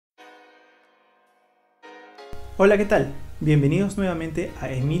Hola, ¿qué tal? Bienvenidos nuevamente a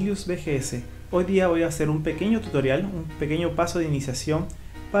Emiliusvgs. Hoy día voy a hacer un pequeño tutorial, un pequeño paso de iniciación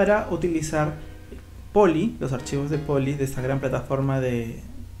para utilizar Poly, los archivos de Poly de esta gran plataforma de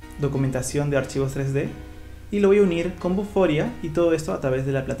documentación de archivos 3D, y lo voy a unir con Vuforia y todo esto a través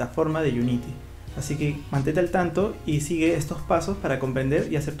de la plataforma de Unity. Así que mantente al tanto y sigue estos pasos para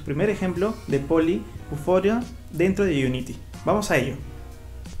comprender y hacer tu primer ejemplo de Poly Vuforia dentro de Unity. Vamos a ello.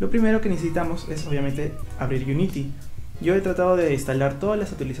 Lo primero que necesitamos es obviamente abrir Unity. Yo he tratado de instalar todas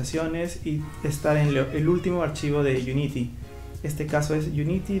las actualizaciones y estar en el último archivo de Unity. Este caso es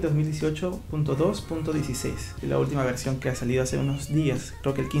Unity 2018.2.16, la última versión que ha salido hace unos días,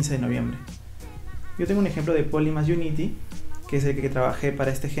 creo que el 15 de noviembre. Yo tengo un ejemplo de Poly más Unity, que es el que trabajé para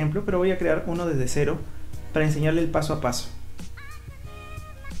este ejemplo, pero voy a crear uno desde cero para enseñarle el paso a paso.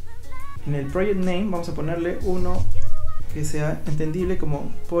 En el project name vamos a ponerle uno que sea entendible como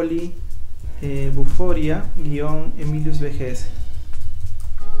Poly Vuforia-Emiliusvgs,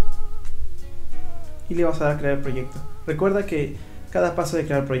 y le vamos a dar a crear proyecto. Recuerda que cada paso de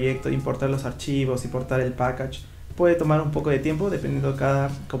crear proyecto, importar los archivos, importar el package, puede tomar un poco de tiempo dependiendo de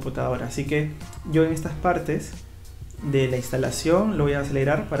cada computadora, así que yo en estas partes de la instalación lo voy a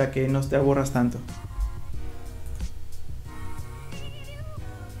acelerar para que no te aburras tanto.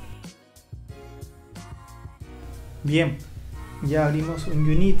 Bien, ya abrimos un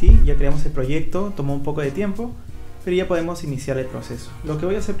Unity, ya creamos el proyecto, tomó un poco de tiempo, pero ya podemos iniciar el proceso. Lo que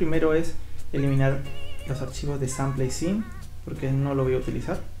voy a hacer primero es eliminar los archivos de sample y scene, porque no lo voy a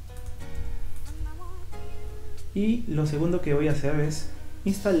utilizar. Y lo segundo que voy a hacer es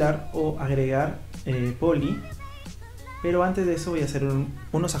instalar o agregar Poly, pero antes de eso voy a hacer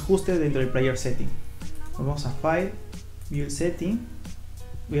unos ajustes dentro del player setting. Vamos a File, View Setting.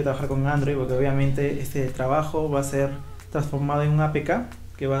 Voy a trabajar con Android porque obviamente este trabajo va a ser transformado en un APK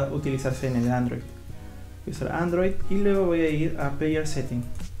que va a utilizarse en el Android. Voy a usar Android y luego voy a ir a Player Setting.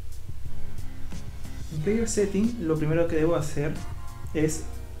 En Player Setting lo primero que debo hacer es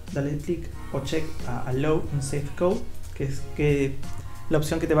darle clic o check a Allow un Save Code, que es la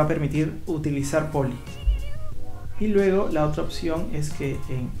opción que te va a permitir utilizar Poly. Y luego la otra opción es que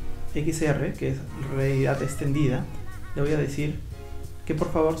en XR, que es realidad extendida, le voy a decir que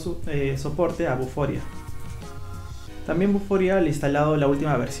por favor soporte a Vuforia. También Vuforia le he instalado la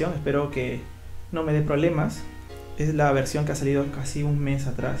última versión, espero que no me dé problemas. Es la versión que ha salido casi un mes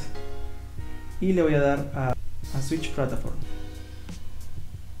atrás. Y le voy a dar a Switch Platform.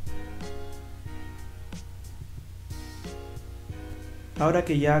 Ahora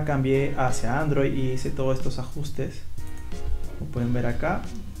que ya cambié hacia Android y hice todos estos ajustes, como pueden ver acá,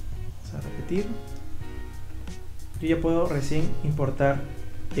 vamos a repetir. Yo ya puedo recién importar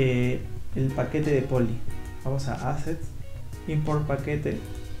el paquete de Poly. Vamos a Assets, Import Paquete,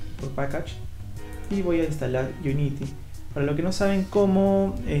 Import Package, y voy a instalar Unity. Para los que no saben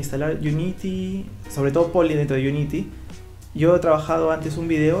cómo instalar Unity, sobre todo Poly dentro de Unity, yo he trabajado antes un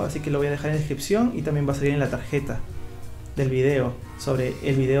video, así que lo voy a dejar en la descripción y también va a salir en la tarjeta del video, sobre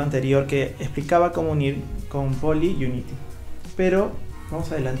el video anterior que explicaba cómo unir con Poly Unity. Pero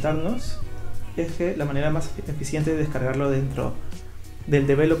vamos a adelantarnos. Es que la manera más eficiente es descargarlo dentro del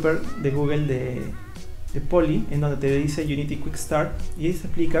developer de Google de Poly, en donde te dice Unity Quick Start y ahí se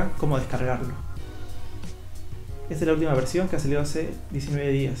explica cómo descargarlo. Esta es la última versión que ha salido hace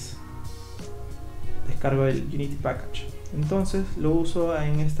 19 días. Descargo el Unity Package. Entonces lo uso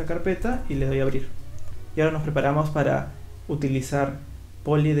en esta carpeta y le doy a abrir. Y ahora nos preparamos para utilizar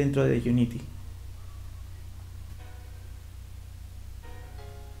Poly dentro de Unity.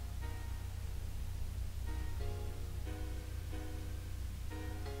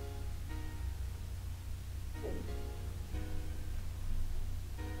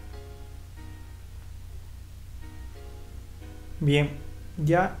 Bien,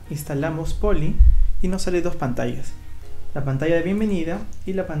 ya instalamos Poly y nos salen dos pantallas. La pantalla de bienvenida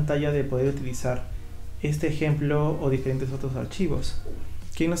y la pantalla de poder utilizar este ejemplo o diferentes otros archivos.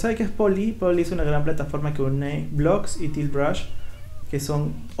 Quien no sabe qué es Poly, Poly es una gran plataforma que une Blocks y Tiltbrush, que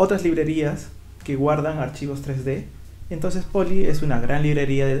son otras librerías que guardan archivos 3D. Entonces Poly es una gran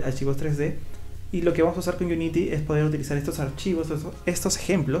librería de archivos 3D y lo que vamos a usar con Unity es poder utilizar estos archivos, estos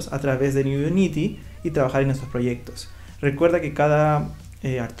ejemplos a través de Unity y trabajar en nuestros proyectos. Recuerda que cada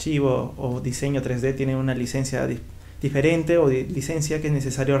archivo o diseño 3D tiene una licencia diferente o licencia que es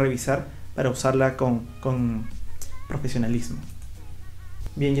necesario revisar para usarla con profesionalismo.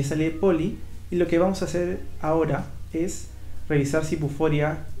 Bien, ya salí de Poly y lo que vamos a hacer ahora es revisar si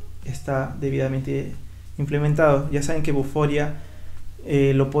Vuforia está debidamente implementado. Ya saben que Vuforia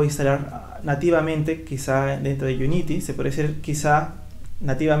lo puedo instalar nativamente, quizá dentro de Unity. Se puede hacer quizá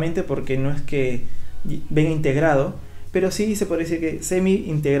nativamente porque no es que venga integrado, pero sí se puede decir que semi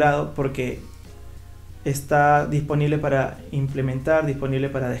integrado porque está disponible para implementar, disponible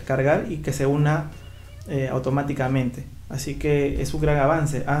para descargar y que se una automáticamente. Así que es un gran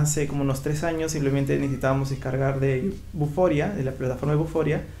avance. Hace como unos 3 años simplemente necesitábamos descargar de Vuforia, de la plataforma de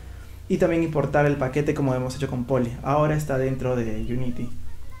Vuforia, y también importar el paquete como hemos hecho con Poly. Ahora está dentro de Unity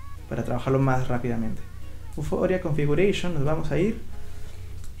para trabajarlo más rápidamente. Vuforia Configuration, nos vamos a ir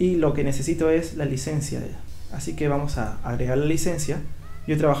y lo que necesito es la licencia. Así que vamos a agregar la licencia.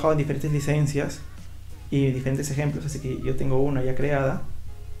 Yo he trabajado en diferentes licencias y diferentes ejemplos, así que yo tengo una ya creada.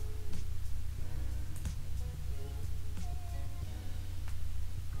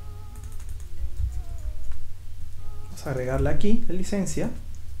 Vamos a agregarla aquí, la licencia,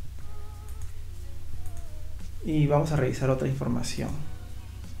 y vamos a revisar otra información.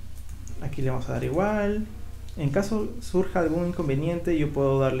 Aquí le vamos a dar igual. En caso surja algún inconveniente, yo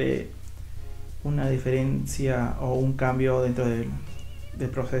puedo darle una diferencia o un cambio dentro del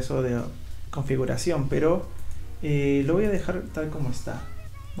proceso de configuración, pero lo voy a dejar tal como está.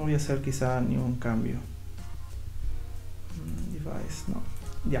 No voy a hacer quizá ningún cambio. Device, no.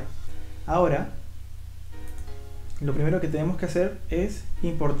 Ya. Ahora, lo primero que tenemos que hacer es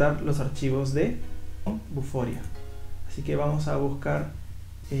importar los archivos de Vuforia. Así que vamos a buscar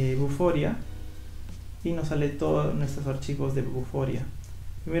Vuforia y nos sale todos nuestros archivos de Vuforia.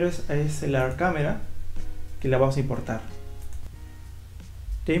 Primero es el ARCore, que la vamos a importar.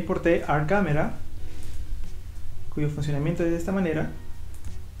 Ya importé ARCore, cuyo funcionamiento es de esta manera.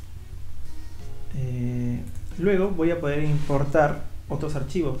 Luego voy a poder importar otros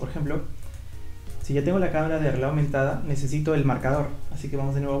archivos. Por ejemplo, si ya tengo la cámara de realidad aumentada, necesito el marcador. Así que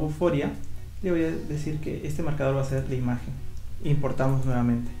vamos de nuevo a Vuforia. Le voy a decir que este marcador va a ser la imagen. Importamos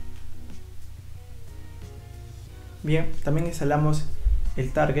nuevamente. Bien, también instalamos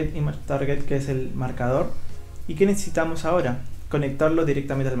el target, image target, que es el marcador. ¿Y qué necesitamos ahora? Conectarlo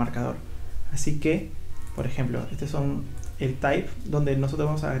directamente al marcador. Así que, por ejemplo, este son el type donde nosotros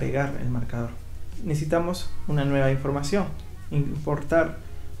vamos a agregar el marcador. Necesitamos una nueva información, importar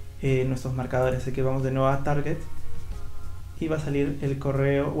nuestros marcadores. Así que vamos de nuevo a target y va a salir el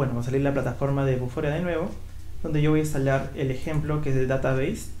correo, bueno, va a salir la plataforma de Vuforia de nuevo, donde yo voy a instalar el ejemplo que es el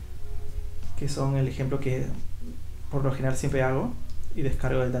database, que son el ejemplo que por lo general siempre hago, y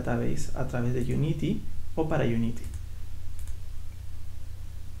descargo el database a través de Unity o para Unity.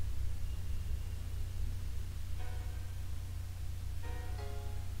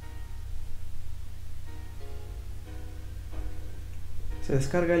 Se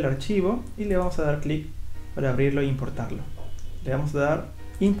descarga el archivo y le vamos a dar clic para abrirlo e importarlo. Le vamos a dar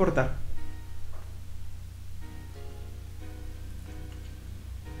importar.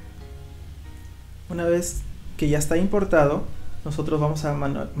 Una vez que ya está importado, nosotros vamos a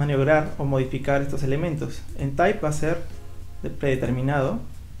maniobrar o modificar estos elementos. En type va a ser predeterminado.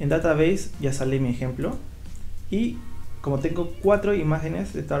 En database ya sale mi ejemplo. Y como tengo 4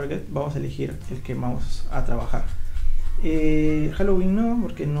 imágenes de target, vamos a elegir el que vamos a trabajar. Halloween no,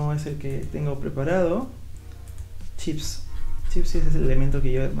 porque no es el que tengo preparado. Chips es el elemento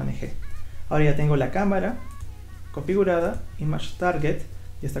que yo manejé. Ahora ya tengo la cámara configurada, image target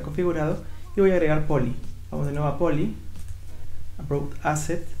ya está configurado, y voy a agregar poly. Vamos de nuevo a poly, a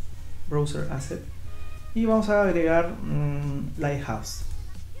browser asset, y vamos a agregar lighthouse,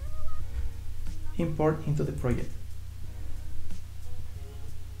 import into the project.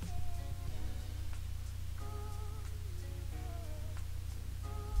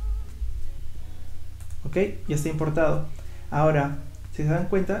 Ok, ya está importado. Ahora, si se dan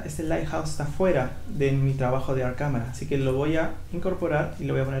cuenta, este lighthouse está fuera de mi trabajo de ARCore, así que lo voy a incorporar y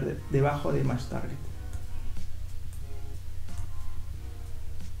lo voy a poner debajo de image target.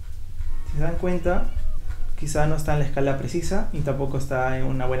 Si se dan cuenta, quizá no está en la escala precisa y tampoco está en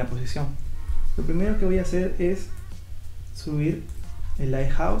una buena posición. Lo primero que voy a hacer es subir el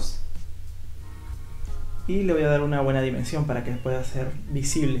lighthouse y le voy a dar una buena dimensión para que pueda ser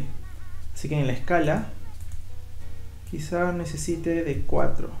visible. Así que en la escala quizá necesite de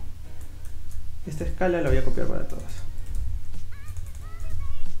 4. Esta escala la voy a copiar para todos.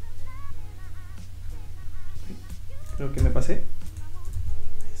 Creo que me pasé.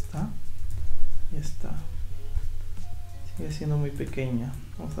 Ahí está. Ya está. Sigue siendo muy pequeña.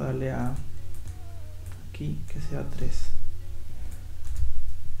 Vamos a darle a aquí que sea 3.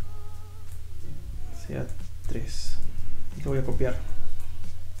 Sea 3. Y lo voy a copiar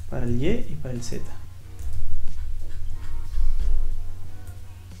para el Y y para el Z.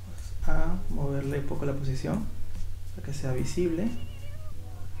 Vamos a moverle un poco la posición para que sea visible.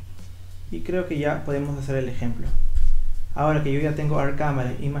 Y creo que ya podemos hacer el ejemplo. Ahora que yo ya tengo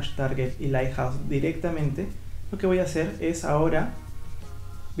ARCamera, Image Target y Lighthouse directamente, lo que voy a hacer es ahora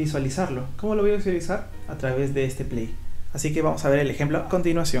visualizarlo. ¿Cómo lo voy a visualizar? A través de este play. Así que vamos a ver el ejemplo a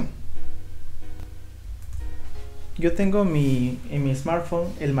continuación. Yo tengo en mi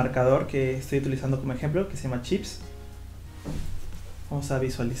smartphone el marcador que estoy utilizando como ejemplo, que se llama Chips. Vamos a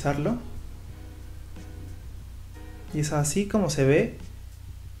visualizarlo. Y es así como se ve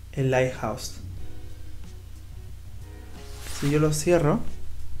el Lighthouse. Si yo lo cierro,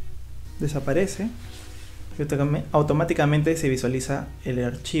 desaparece. Y automáticamente se visualiza el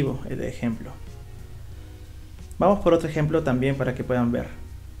archivo, el ejemplo. Vamos por otro ejemplo también para que puedan ver.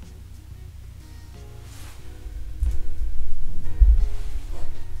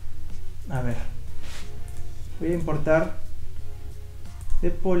 A ver, voy a importar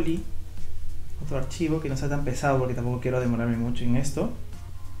de Poly otro archivo que no sea tan pesado porque tampoco quiero demorarme mucho en esto.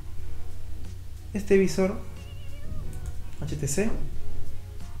 Este visor HTC,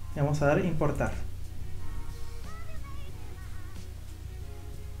 le vamos a dar importar.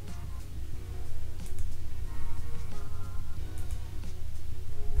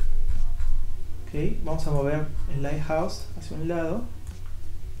 Ok, vamos a mover el Lighthouse hacia un lado.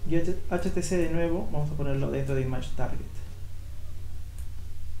 Y HTC de nuevo, vamos a ponerlo dentro de Image Target.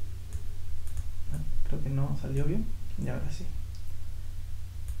 Creo que no salió bien. Y ahora sí.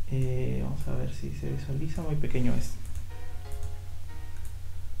 Vamos a ver si se visualiza. Muy pequeño es.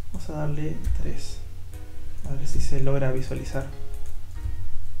 Vamos a darle 3. A ver si se logra visualizar.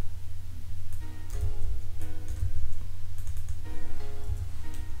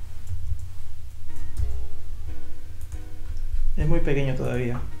 Es muy pequeño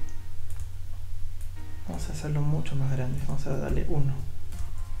todavía. Vamos a hacerlo mucho más grande. Vamos a darle 1.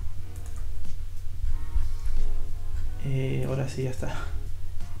 Ahora sí, ya está.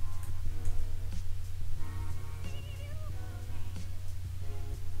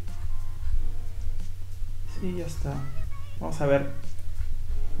 Sí, ya está. Vamos a ver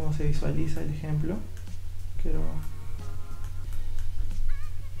cómo se visualiza el ejemplo. Quiero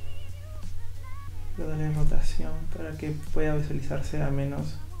darle rotación para que pueda visualizarse, al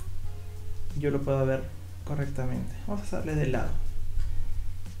menos yo lo pueda ver correctamente. Vamos a darle de lado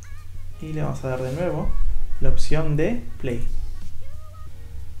y le vamos a dar de nuevo la opción de play.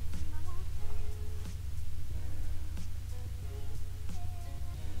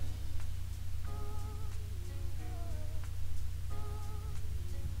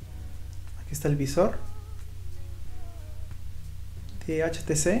 Aquí está el visor de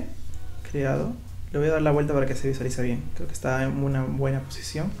HTC creado. Le voy a dar la vuelta para que se visualice bien. Creo que está en una buena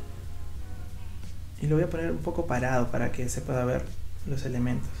posición. Y lo voy a poner un poco parado para que se pueda ver los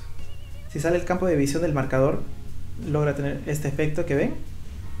elementos. Si sale el campo de visión del marcador, logra tener este efecto que ven.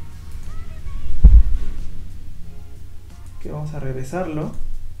 Que vamos a regresarlo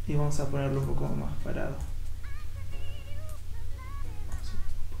y vamos a ponerlo un poco más parado.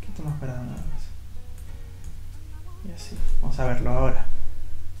 Un poquito más parado nada más. Y así. Vamos a verlo ahora.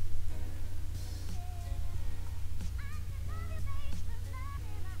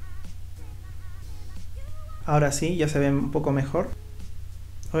 Ahora sí, ya se ve un poco mejor.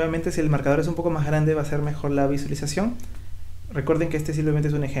 Obviamente si el marcador es un poco más grande va a ser mejor la visualización. Recuerden que este simplemente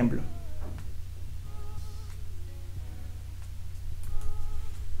es un ejemplo.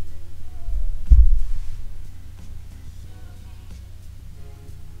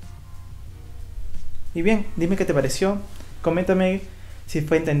 Y bien, dime qué te pareció. Coméntame si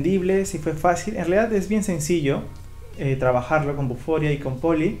fue entendible, si fue fácil. En realidad es bien sencillo trabajarlo con Vuforia y con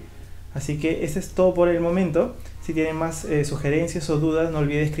Poly. Así que este es todo por el momento. Si tienen más sugerencias o dudas, no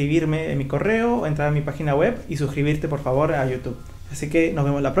olvides escribirme en mi correo o entrar a mi página web y suscribirte por favor a YouTube. Así que nos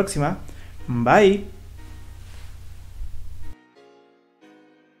vemos la próxima. Bye.